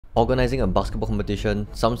Organizing a basketball competition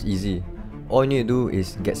sounds easy. All you need to do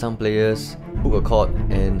is get some players, book a court,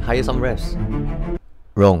 and hire some refs.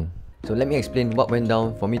 Wrong. So let me explain what went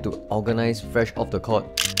down for me to organize fresh off the court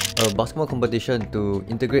a basketball competition to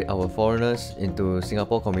integrate our foreigners into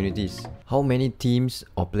Singapore communities. How many teams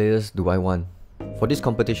or players do I want? For this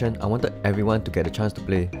competition, I wanted everyone to get a chance to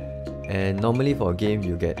play. And normally for a game,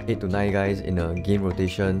 you get 8 to 9 guys in a game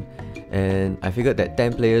rotation, and I figured that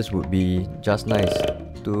 10 players would be just nice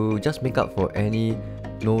to just make up for any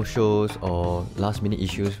no-shows or last-minute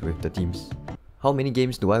issues with the teams. How many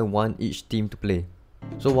games do I want each team to play?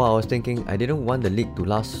 So while I was thinking, I didn't want the league to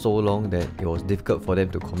last so long that it was difficult for them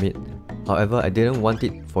to commit. However, I didn't want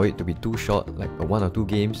it for it to be too short, like 1 or 2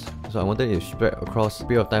 games. So I wanted it to spread across a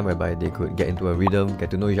period of time whereby they could get into a rhythm,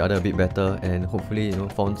 get to know each other a bit better, and hopefully,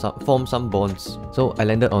 form some bonds. So I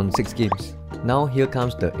landed on 6 games. Now here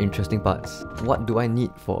comes the interesting parts. What do I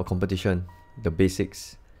need for a competition? The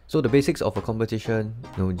basics. So the basics of a competition,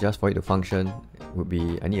 just for it to function, would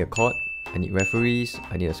be I need a court, I need referees,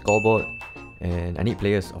 I need a scoreboard, and I need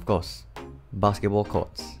players, of course. Basketball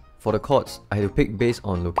courts. For the courts, I had to pick based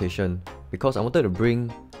on location because I wanted to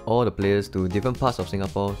bring all the players to different parts of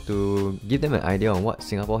Singapore to give them an idea on what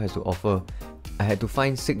Singapore has to offer. I had to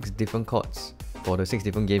find 6 different courts for the 6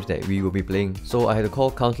 different games that we will be playing. So I had to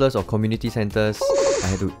call councillors of community centres, I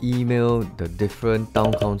had to email the different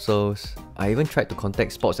town councils, I even tried to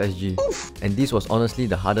contact Sports SG. And this was honestly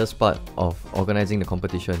the hardest part of organising the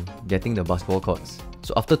competition, getting the basketball courts.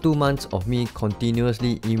 So after 2 months of me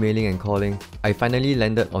continuously emailing and calling, I finally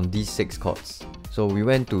landed on these 6 courts. So we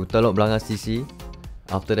went to Telok Blangah CC,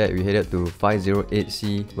 after that we headed to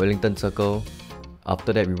 508C Wellington Circle,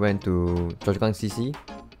 after that we went to Choa Chu Kang CC,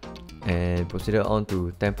 and proceeded on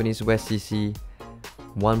to Tampines West CC,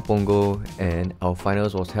 1 Punggol, and our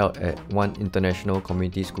finals was held at 1 International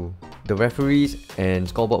Community School. The referees and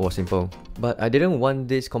scoreboard was simple, but I didn't want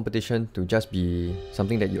this competition to just be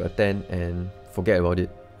something that you attend and forget about it.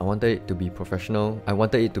 I wanted it to be professional, I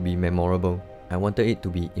wanted it to be memorable, I wanted it to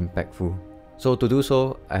be impactful. So to do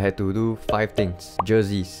so, I had to do 5 things: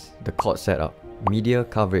 jerseys, the court setup, media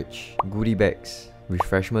coverage, goodie bags,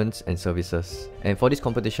 refreshments and services. And for this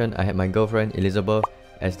competition, I had my girlfriend Elizabeth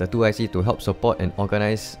as the 2IC to help support and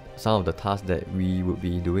organize some of the tasks that we would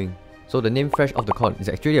be doing. So the name Fresh Off the Court is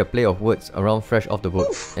actually a play of words around fresh off the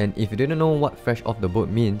boat. And if you didn't know what fresh off the boat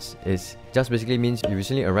means, it just basically means you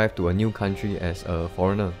recently arrived to a new country as a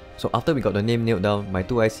foreigner. So after we got the name nailed down, my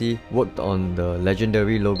 2IC worked on the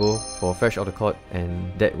legendary logo for Fresh Off the Court,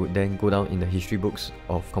 and that would then go down in the history books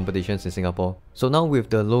of competitions in Singapore. So now with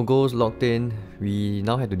the logos locked in, we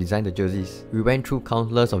now had to design the jerseys. We went through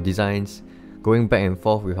countless of designs, going back and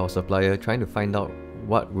forth with our supplier, trying to find out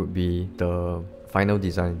what would be the final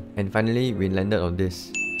design. And finally, we landed on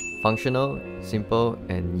this. Functional, simple,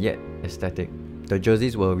 and yet aesthetic. The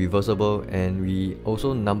jerseys were reversible and we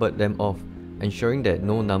also numbered them off, ensuring that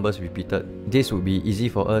no numbers repeated. This would be easy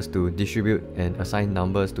for us to distribute and assign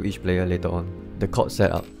numbers to each player later on. The court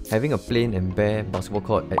setup. Having a plain and bare basketball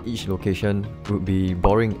court at each location would be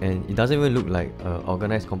boring and it doesn't even look like an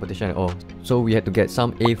organized competition at all. So we had to get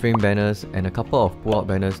some A-frame banners and a couple of pull-out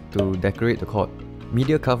banners to decorate the court.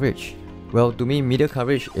 Media coverage. Well, to me, media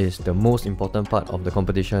coverage is the most important part of the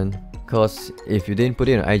competition, because if you didn't put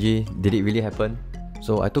it on IG, did it really happen?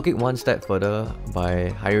 So I took it one step further by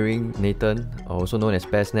hiring Nathan, also known as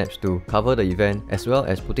Spare Snaps, to cover the event, as well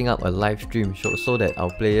as putting up a live stream so that our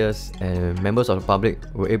players and members of the public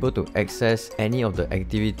were able to access any of the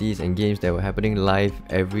activities and games that were happening live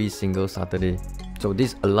every single Saturday. So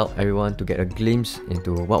this allowed everyone to get a glimpse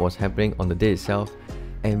into what was happening on the day itself.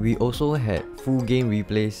 And we also had full game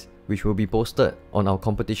replays, which will be posted on our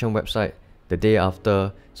competition website the day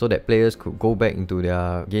after, so that players could go back into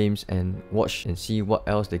their games and watch and see what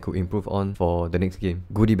else they could improve on for the next game.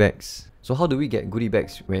 Goodie bags. So how do we get goodie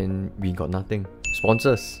bags when we got nothing?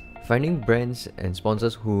 Sponsors. Finding brands and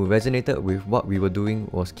sponsors who resonated with what we were doing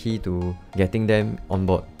was key to getting them on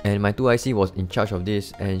board. And my 2IC was in charge of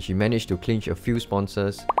this, and she managed to clinch a few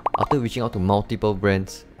sponsors after reaching out to multiple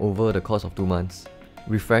brands over the course of 2 months.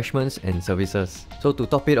 Refreshments and services. So to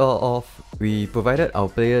top it all off, we provided our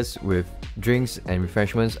players with drinks and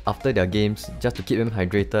refreshments after their games just to keep them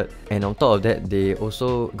hydrated, and on top of that, they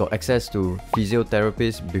also got access to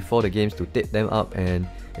physiotherapists before the games to tape them up and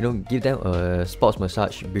give them a sports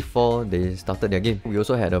massage before they started their game. We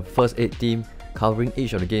also had a first aid team covering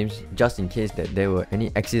each of the games just in case that there were any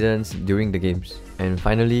accidents during the games. And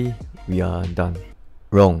finally, we are done.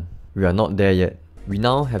 Wrong, we are not there yet. We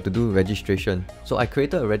now have to do registration. So I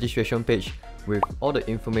created a registration page with all the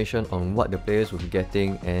information on what the players will be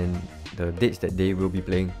getting and the dates that they will be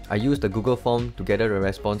playing. I used the Google form to gather the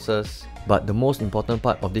responses, but the most important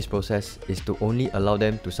part of this process is to only allow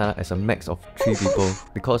them to sign up as a max of 3 people,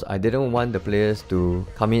 because I didn't want the players to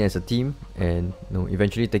come in as a team and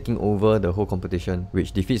eventually taking over the whole competition,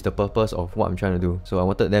 which defeats the purpose of what I'm trying to do. So I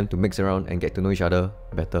wanted them to mix around and get to know each other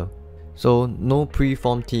better. So no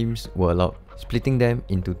pre-formed teams were allowed, splitting them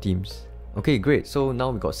into teams. Okay, great. So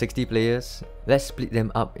now we got 60 players. Let's split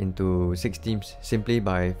them up into 6 teams simply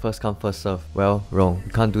by first come first serve. Well, wrong.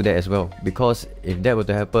 We can't do that as well, because if that were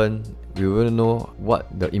to happen, we wouldn't know what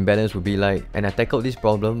the imbalance would be like. And I tackled this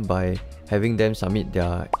problem by having them submit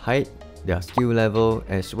their height, their skill level,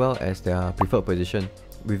 as well as their preferred position.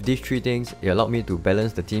 With these 3 things, it allowed me to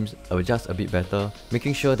balance the teams just a bit better,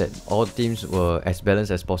 making sure that all teams were as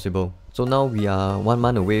balanced as possible. So now we are 1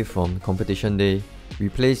 month away from competition day. We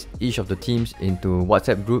placed each of the teams into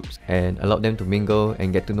WhatsApp groups and allowed them to mingle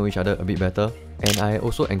and get to know each other a bit better. And I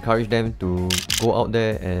also encouraged them to go out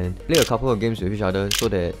there and play a couple of games with each other so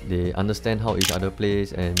that they understand how each other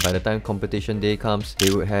plays, and by the time competition day comes, they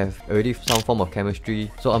would have already some form of chemistry.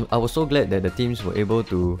 So I was so glad that the teams were able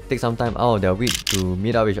to take some time out of their week to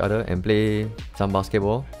meet up with each other and play some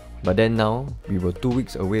basketball. But then now, we were 2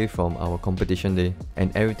 weeks away from our competition day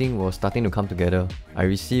and everything was starting to come together. I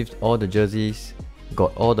received all the jerseys,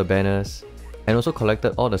 got all the banners, and also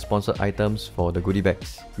collected all the sponsored items for the goodie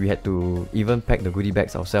bags. We had to even pack the goodie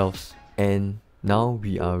bags ourselves. And now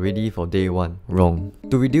we are ready for day 1. Wrong.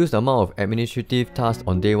 To reduce the amount of administrative tasks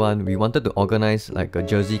on day 1, we wanted to organize like a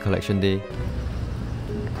jersey collection day.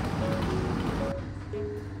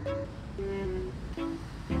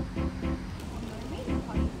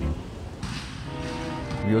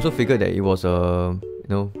 We also figured that it was a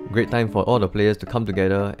great time for all the players to come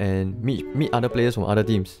together and meet other players from other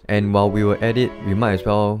teams. And while we were at it, we might as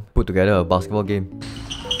well put together a basketball game.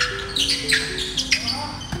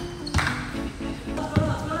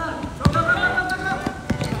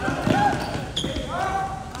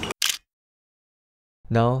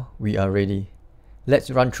 Now we are ready.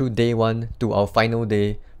 Let's run through day 1 to our final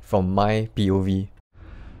day from my POV.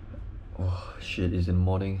 Oh shit, it's in the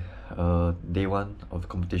morning. Day 1 of the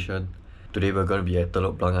competition. Today we're gonna be at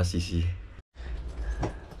Telok Blangah CC.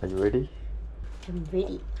 Are you ready? I'm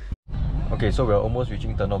ready. Okay, so we're almost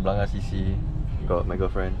reaching Telok Blangah CC. Got my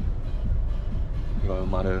girlfriend. Got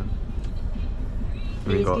my mother.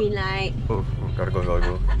 Please green light. Oh, gotta go.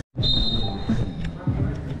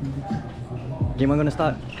 Game one gonna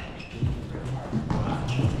start.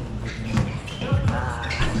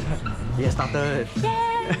 Get started.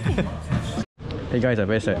 Hey guys, I'm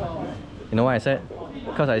very sad. You know why I sad?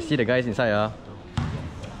 Because I see the guys inside.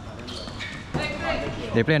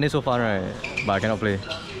 They play and they so fun, right? But I cannot play.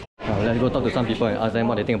 Let's go talk to some people and ask them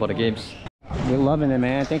what they think about the games. We're loving it,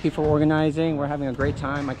 man. Thank you for organizing. We're having a great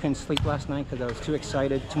time. I couldn't sleep last night because I was too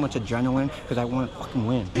excited, too much adrenaline, because I want to fucking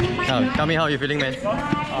win. Tell me how you're feeling, man.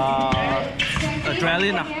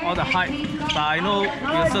 Adrenaline, all the hype. But I know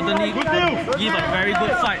we'll certainly give a very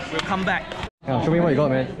good fight. We'll come back. Show me what you got,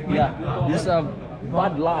 man. Yeah, this is a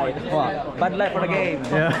Bud Light. Bud Light for the game.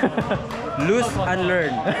 Yeah. Lose and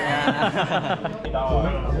learn.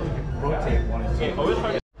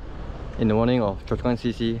 In the morning of Choa Chu Kang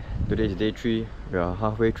CC, today is day 3. We are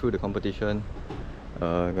halfway through the competition.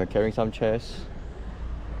 We're carrying some chairs.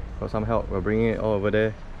 Got some help. We're bringing it all over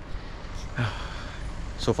there.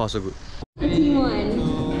 So far, so good. Team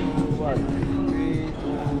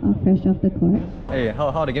 1. Fresh off the court. Hey, how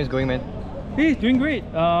are the games going, man? Hey, doing great.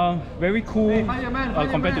 Very cool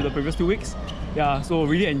compared to the previous 2 weeks. Yeah, so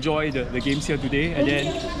really enjoy the games here today. And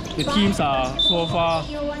then the teams are so far,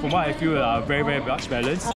 from what I feel, are very much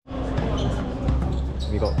balanced.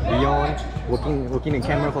 We got Leon working the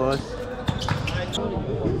camera for us.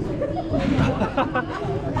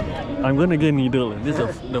 I'm gonna get needle. This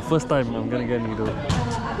is the first time I'm gonna get needle.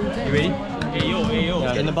 You ready? Hey yo.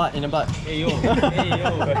 Yeah, in the butt. Hey yo.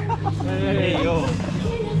 Hey yo.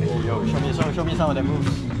 Show me some of the moves.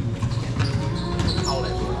 Oh,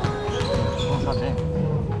 god damn.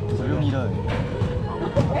 It's a real needle.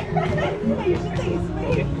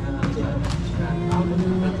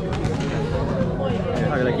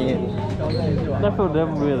 How are you liking it? That felt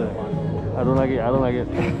damn weird. I don't like it. I don't like it.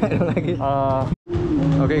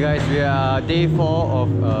 Okay guys, we are day 4 of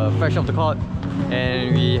Fresh Off the Court,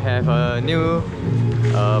 and we have a new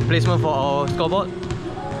placement for our scoreboard.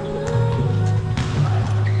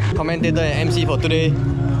 Commentator and MC for today. You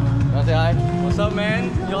wanna say hi? What's up,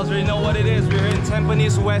 man? You all already know what it is. We're in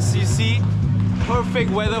Tampines West CC.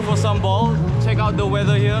 Perfect weather for some ball. Check out the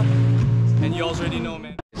weather here. And you all already know,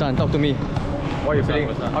 man. Son, talk to me. What are you feeling?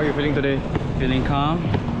 How are you feeling today? feeling calm.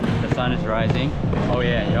 The sun is rising. Oh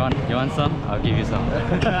yeah, you want some? I'll give you some.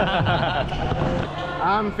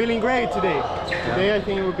 I'm feeling great today. Today I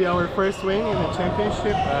think it will be our first win in the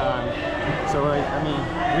championship. So I mean,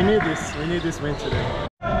 we need this win today.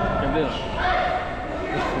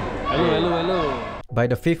 Hello. By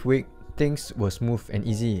the 5th week, things were smooth and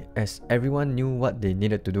easy as everyone knew what they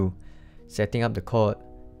needed to do. Setting up the court,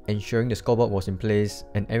 ensuring the scoreboard was in place,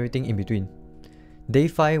 and everything in between. Day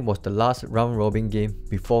 5 was the last round-robin game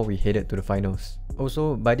before we headed to the finals.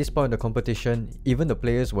 Also, by this point of the competition, even the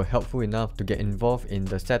players were helpful enough to get involved in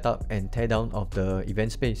the setup and teardown of the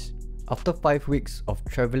event space. After 5 weeks of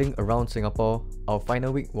travelling around Singapore, our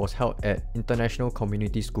final week was held at International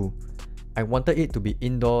Community School. I wanted it to be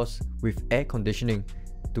indoors with air conditioning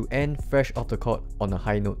to end fresh off the court on a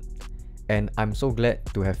high note. And I'm so glad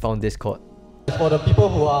to have found this court. For the people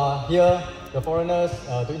who are here, the foreigners,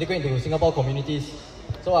 to integrate into Singapore communities.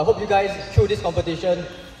 So I hope you guys, through this competition,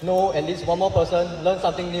 know at least one more person, learn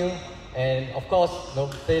something new, and of course,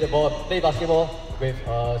 play basketball with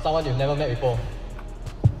someone you've never met before.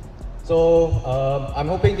 So I'm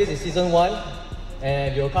hoping this is season 1,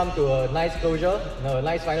 and you'll come to a nice closure, a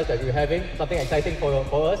nice finals that we're having, something exciting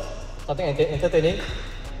for us, something entertaining.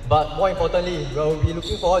 But more importantly, we'll be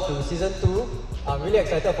looking forward to season 2. I'm really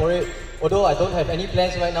excited for it, although I don't have any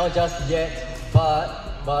plans right now just yet.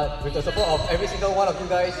 But with the support of every single one of you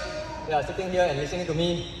guys sitting here and listening to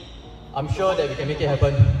me, I'm sure that we can make it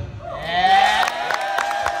happen.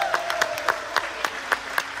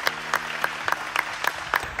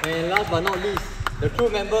 And last but not least, the crew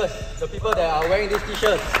members, the people that are wearing these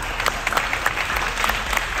t-shirts.